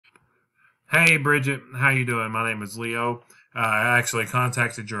Hey Bridget, how you doing? My name is Leo. I actually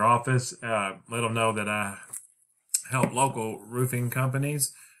contacted your office, let them know that I help local roofing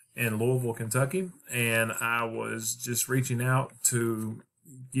companies in Louisville, Kentucky, and I was just reaching out to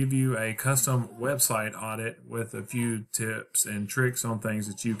give you a custom website audit with a few tips and tricks on things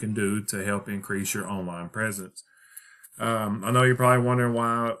that you can do to help increase your online presence. I know you're probably wondering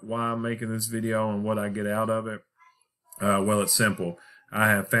why I'm making this video and what I get out of it. Well, it's simple. I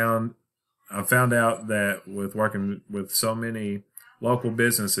have found I found out that with working with so many local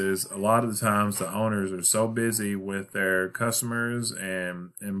businesses, a lot of the times the owners are so busy with their customers and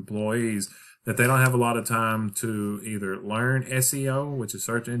employees that they don't have a lot of time to either learn SEO, which is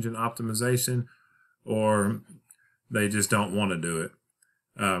search engine optimization, or they just don't want to do it,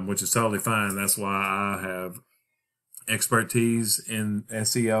 which is totally fine. That's why I have expertise in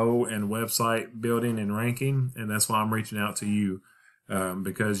SEO and website building and ranking, and that's why I'm reaching out to you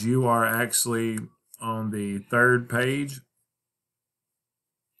because you are actually on the third page,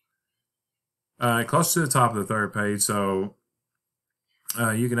 close to the top of the third page. So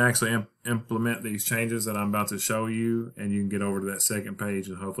you can actually implement these changes that I'm about to show you, and you can get over to that second page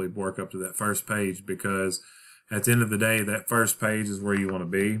and hopefully work up to that first page, because at the end of the day, that first page is where you want to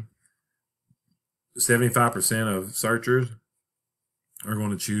be. 75% of searchers are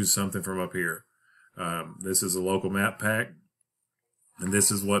going to choose something from up here. This is a local map pack, and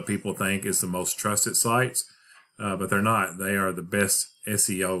this is what people think is the most trusted sites, but they're not. They are the best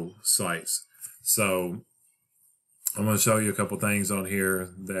SEO sites. So I'm going to show you a couple things on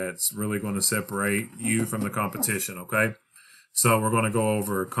here that's really going to separate you from the competition, okay? So we're going to go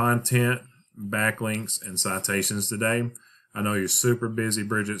over content, backlinks, and citations today. I know you're super busy,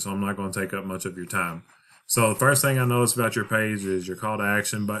 Bridget, so I'm not going to take up much of your time. So the first thing I noticed about your page is your call to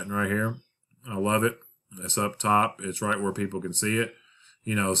action button right here. I love it. It's up top. It's right where people can see it.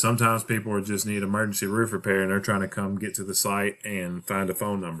 You know, sometimes people just need emergency roof repair and they're trying to come get to the site and find a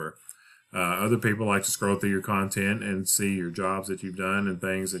phone number. Other people like to scroll through your content and see your jobs that you've done and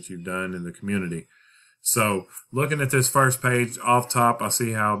things that you've done in the community. So looking at this first page off top, I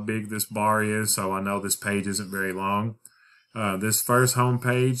see how big this bar is, so I know this page isn't very long. This first home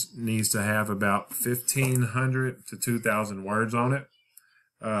page needs to have about 1,500 to 2,000 words on it.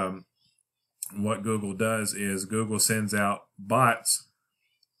 What Google does is Google sends out bots,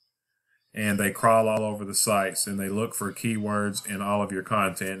 and they crawl all over the sites, and they look for keywords in all of your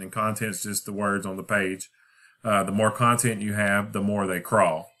content, and content's just the words on the page. The more content you have, the more they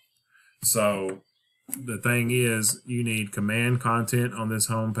crawl. So the thing is, you need command content on this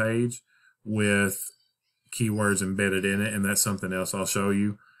home page with keywords embedded in it, and that's something else I'll show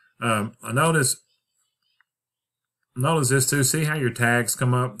you. I notice this too. See how your tags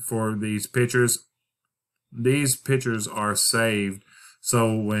come up for these pictures? These pictures are saved,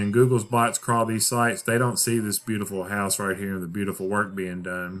 so when Google's bots crawl these sites, they don't see this beautiful house right here and the beautiful work being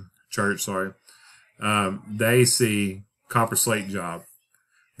done, church, sorry. They see copper slate job.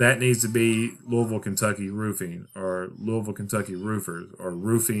 That needs to be Louisville, Kentucky roofing, or Louisville, Kentucky roofers, or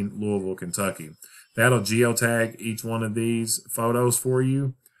roofing Louisville, Kentucky. That'll geotag each one of these photos for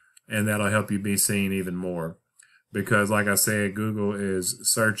you, and that'll help you be seen even more. Because like I said, Google is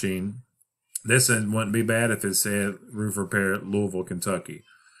searching. This wouldn't be bad if it said roof repair Louisville, Kentucky.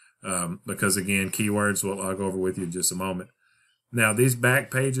 Because again, keywords, I'll go over with you in just a moment. Now these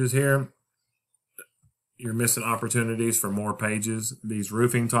back pages here, you're missing opportunities for more pages. These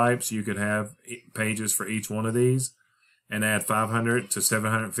roofing types, you could have pages for each one of these and add 500 to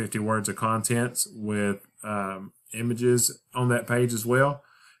 750 words of contents with images on that page as well.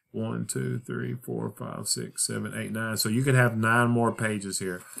 1, 2, 3, 4, 5, 6, 7, 8, 9. So you could have 9 more pages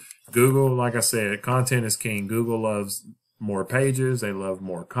here. Google, like I said, content is king. Google loves more pages. They love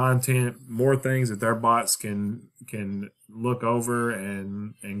more content, more things that their bots can look over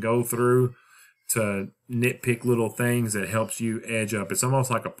and go through to nitpick little things that helps you edge up. It's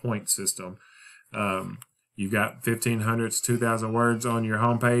almost like a point system. You've got 1,500 to 2,000 words on your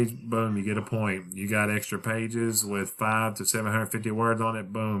homepage, boom, you get a point. You got extra pages with 5 to 750 words on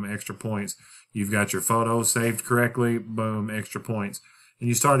it, boom, extra points. You've got your photos saved correctly, boom, extra points. And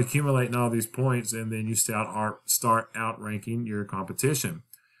you start accumulating all these points, and then you start outranking your competition.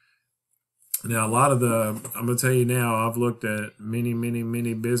 Now, I'm going to tell you now, I've looked at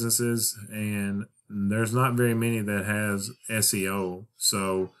many businesses, and there's not very many that has SEO.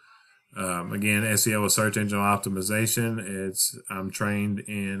 So, again, SEO is search engine optimization. I'm trained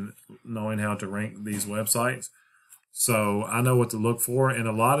in knowing how to rank these websites. So I know what to look for, and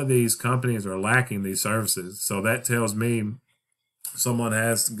a lot of these companies are lacking these services. So that tells me someone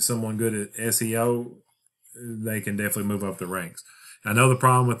good at SEO, they can definitely move up the ranks. I know the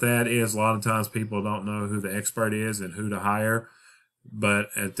problem with that is a lot of times people don't know who the expert is and who to hire. But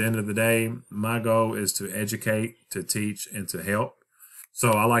at the end of the day, my goal is to educate, to teach, and to help.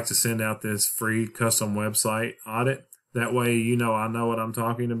 So I like to send out this free custom website audit. That way, I know what I'm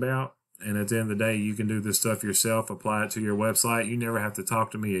talking about. And at the end of the day, you can do this stuff yourself, apply it to your website. You never have to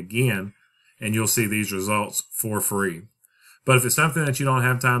talk to me again, and you'll see these results for free. But if it's something that you don't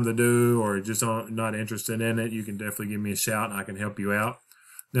have time to do or just not interested in it, you can definitely give me a shout and I can help you out.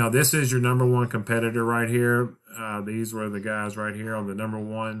 Now, this is your number one competitor right here. These were the guys right here on the number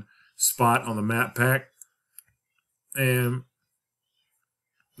one spot on the map pack. And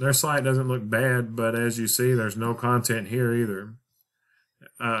their site doesn't look bad, but as you see, there's no content here either.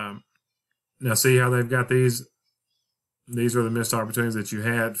 Now, see how they've got these? These are the missed opportunities that you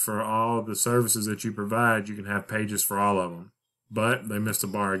had for all of the services that you provide. You can have pages for all of them. But they missed a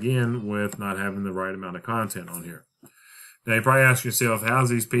bar again with not having the right amount of content on here. Now, you probably ask yourself, how's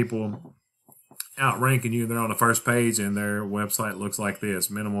these people outranking you? They're on the first page and their website looks like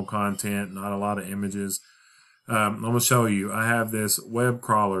this. Minimal content, not a lot of images. I'm going to show you. I have this web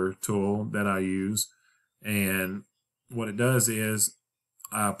crawler tool that I use. And what it does is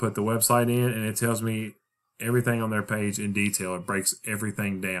I put the website in and it tells me everything on their page in detail. It breaks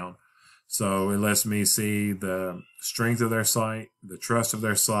everything down. So it lets me see the strength of their site, the trust of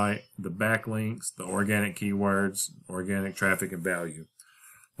their site, the backlinks, the organic keywords, organic traffic and value.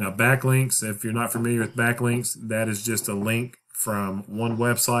 Now, backlinks, if you're not familiar with backlinks, that is just a link from one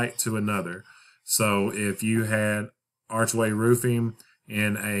website to another. So if you had Archway Roofing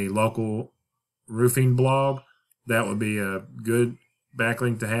in a local roofing blog, that would be a good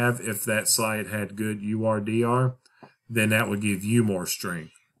backlink to have. If that site had good URDR, then that would give you more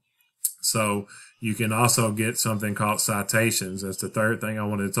strength. So you can also get something called citations. That's the third thing I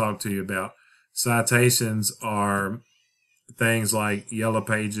wanted to talk to you about. Citations are things like Yellow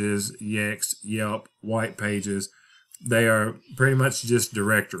Pages, Yext, Yelp, White Pages. They are pretty much just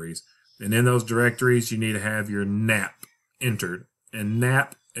directories. And in those directories, you need to have your NAP entered. And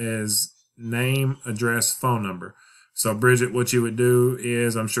NAP is name, address, phone number. So, Bridgette, what you would do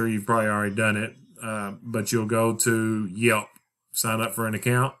is, I'm sure you've probably already done it, but you'll go to Yelp, sign up for an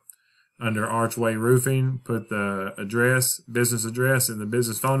account. Under Archway Roofing, put the address, business address, and the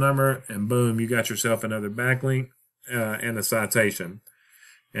business phone number, and boom, you got yourself another backlink and a citation.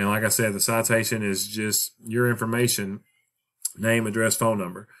 And like I said, the citation is just your information, name, address, phone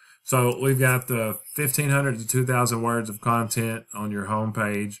number. So we've got the 1,500 to 2,000 words of content on your home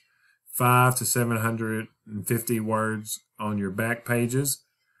page, 500 to 750 words on your back pages.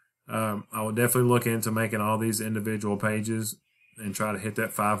 I will definitely look into making all these individual pages and try to hit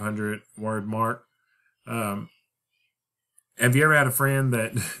that 500 word mark. Have you ever had a friend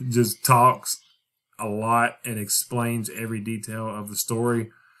that just talks a lot and explains every detail of the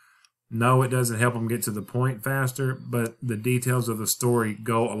story? No, it doesn't help them get to the point faster, but the details of the story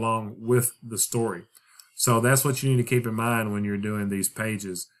go along with the story. So that's what you need to keep in mind when you're doing these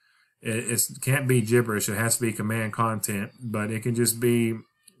pages. It can't be gibberish. It has to be command content, but it can just be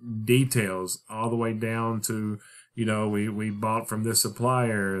details all the way down to, we bought from this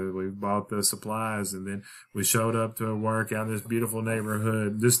supplier, we bought the supplies, and then we showed up to work out in this beautiful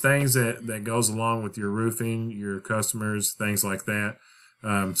neighborhood. Just things that goes along with your roofing, your customers, things like that,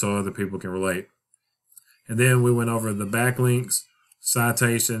 so other people can relate. And then we went over the backlinks,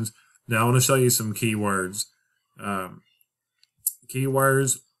 citations. Now I want to show you some keywords.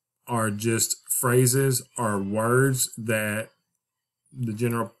 Keywords are just phrases or words that the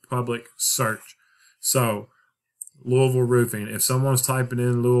general public search. So, Louisville roofing. If someone's typing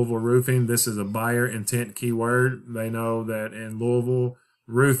in Louisville roofing, this is a buyer intent keyword. They know that in Louisville,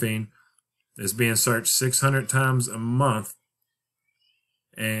 roofing is being searched 600 times a month,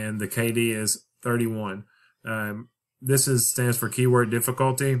 and the KD is 31. This stands for keyword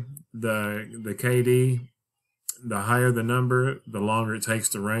difficulty. The KD, the higher the number, the longer it takes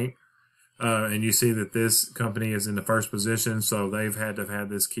to rank. And you see that this company is in the first position, so they've had to have had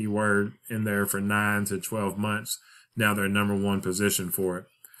this keyword in there for 9 to 12 months. Now they're number one position for it.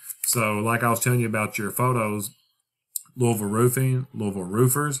 So like I was telling you about your photos, Louisville roofing, Louisville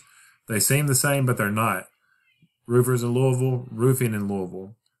roofers, they seem the same, but they're not. Roofers in Louisville, roofing in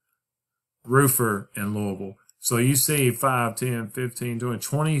Louisville, roofer in Louisville. So you see 5, 10, 15, 20,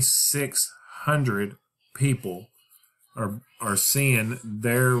 2,600 people are seeing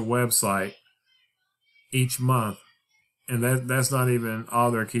their website each month. And that's not even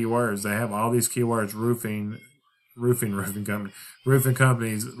all their keywords. They have all these keywords: roofing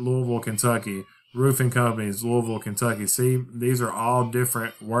companies, Louisville, Kentucky, roofing companies, Louisville, Kentucky. See, these are all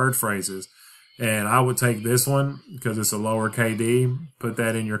different word phrases. And I would take this one because it's a lower KD, put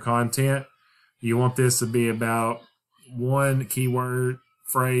that in your content. You want this to be about one keyword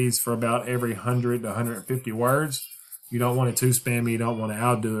phrase for about every 100 to 150 words. You don't want it too spammy. You don't want to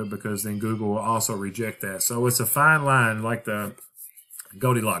outdo it because then Google will also reject that. So it's a fine line, like the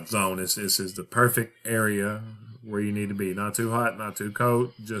Goldilocks zone. This is the perfect area where you need to be. Not too hot, not too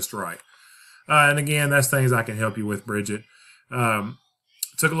cold, just right. And again, that's things I can help you with, Bridgette.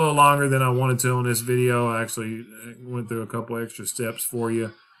 Took a little longer than I wanted to on this video. I actually went through a couple extra steps for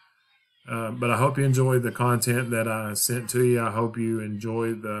you. But I hope you enjoyed the content that I sent to you. I hope you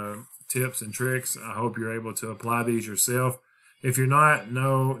enjoyed the tips and tricks. I hope you're able to apply these yourself. If you're not,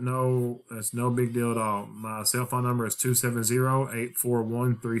 that's no big deal at all. My cell phone number is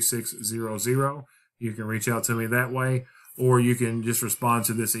 270-841-3600. You can reach out to me that way, or you can just respond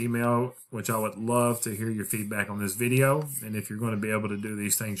to this email, which I would love to hear your feedback on this video, and if you're going to be able to do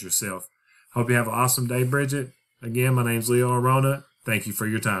these things yourself. Hope you have an awesome day, Bridgette. Again, my name's Leo Arona. Thank you for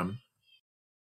your time.